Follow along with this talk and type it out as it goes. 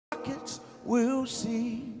will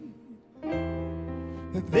see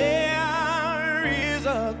that there is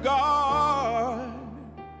a God,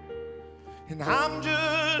 and I'm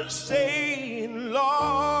just saying,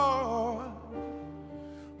 Lord,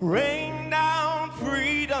 rain down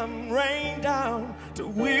freedom, rain down till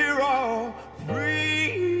we're all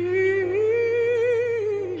free.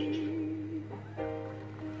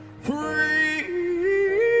 Free.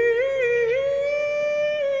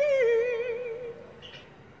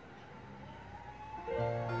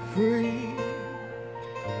 Free.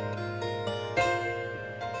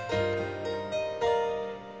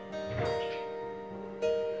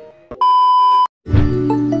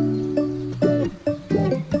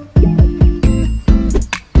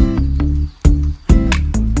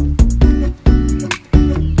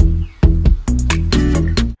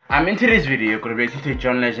 In today's video, I'm going to be reacting to a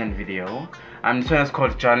John Legend video. This one is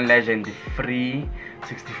called John Legend, the free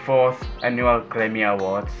 64th annual Grammy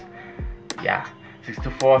Awards. Yeah,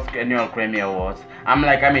 64th annual Grammy Awards. I'm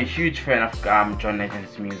a huge fan of John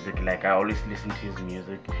Legend's music. I always listen to his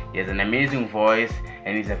music. He has an amazing voice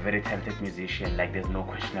and he's a very talented musician. There's no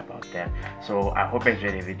question about that. So I hope you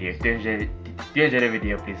enjoyed the video. If you enjoyed the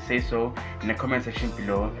video, please say so in the comment section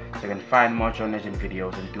below so I can find more John Legend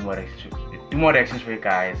videos and do more reactions for you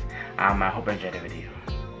guys. I hope you enjoyed the video.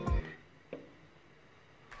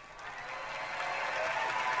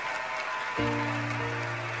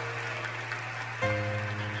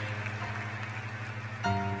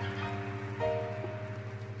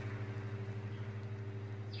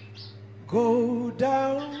 Go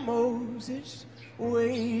down, Moses,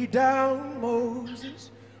 way down,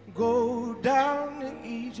 Moses, go down to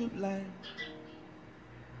Egypt land.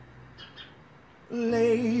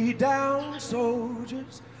 Lay down,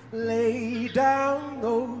 soldiers, lay down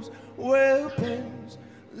those weapons,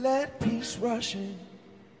 let peace rush in.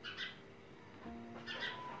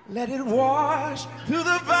 Let it wash through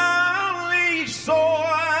the valleys,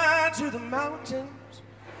 soar to the mountains,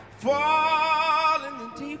 fall in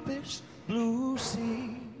the deepest blue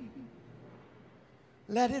sea.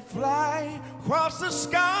 Let it fly across the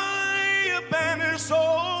sky, a banner so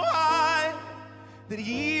high that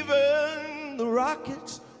even the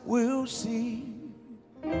rockets will see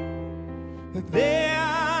that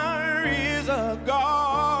there is a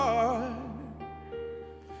God,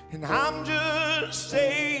 and I'm just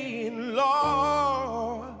saying,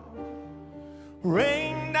 Lord,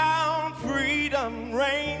 rain down freedom,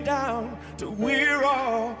 rain down till we're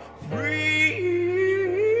all free.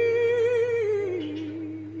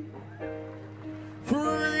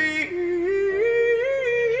 Free.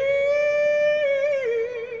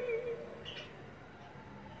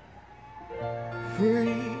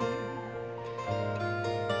 Free.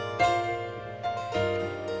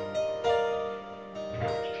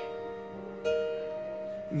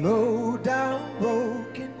 Low down,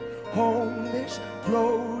 broken, homeless,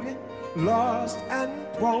 floating, lost and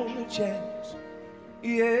thrown a chance.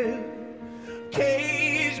 Yeah,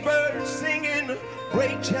 caged birds singing,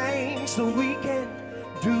 break chains so we can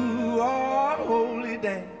do our holy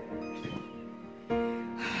dance.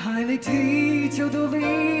 Hai letitia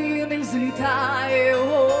doliny zlitaje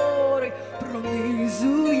hory,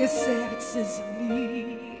 pronizuje serce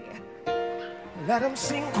zmi. Let them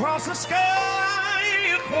sing across the sky,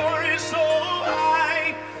 a chorus so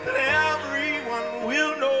high that everyone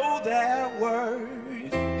will know their words.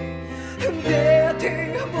 Де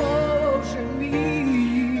ти, Боже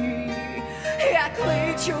мій, я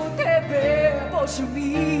кличу тебе, Боже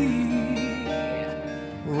мій.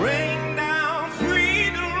 Rain down,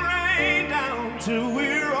 freedom, rain down till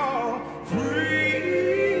we're all free.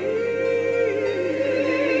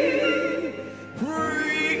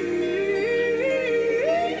 Free.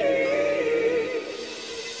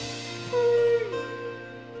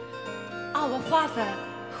 Our Father,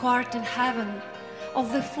 who art in heaven,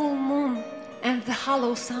 of the full moon and the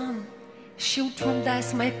hollow sun, shield from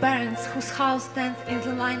death my parents whose house stands in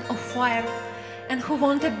the line of fire and who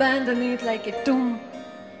won't abandon it like a tomb.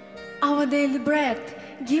 Our daily bread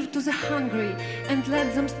give to the hungry and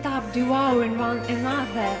let them stop devouring one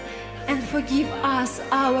another, and forgive us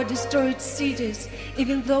our destroyed cities,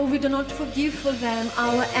 even though we do not forgive for them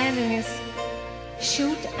our enemies.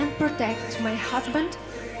 Shield and protect my husband,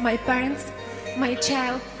 my parents, my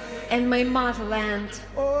child, and my motherland.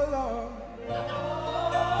 Oh Lord,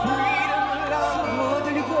 freedom, love,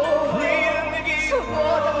 freedom to give,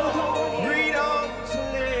 freedom to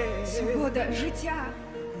live. Свобода життя.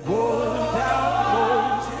 Go down,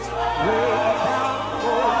 Moses, go down,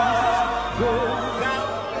 Moses, go down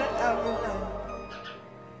to every land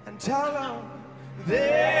and tell them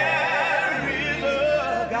there is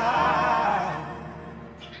a God.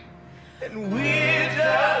 and we're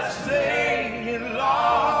just saying,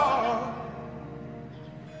 Lord,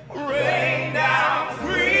 rain down,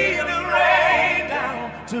 freedom, rain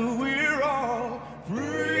down, till we're all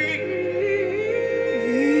free.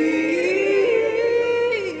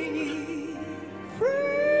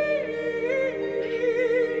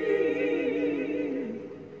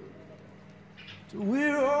 Till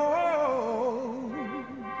we're all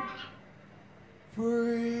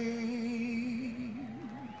free.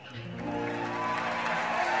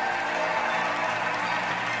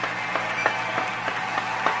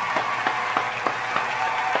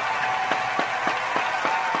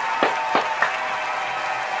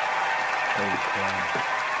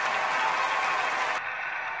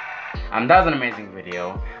 That was an amazing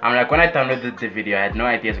video. Like, when I downloaded the video, I had no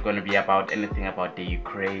idea it's going to be about anything about the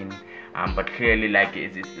Ukraine. But clearly, like,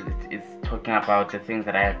 it's talking about the things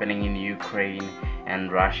that are happening in Ukraine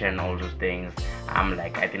and Russia and all those things.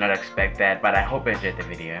 Like, I did not expect that, but I hope you enjoyed the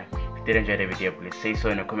video. If you did enjoy the video, please say so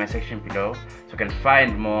in the comment section below, so you can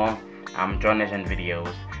find more John Legend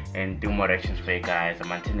videos and do more reactions for you guys.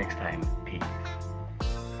 Until next time, peace.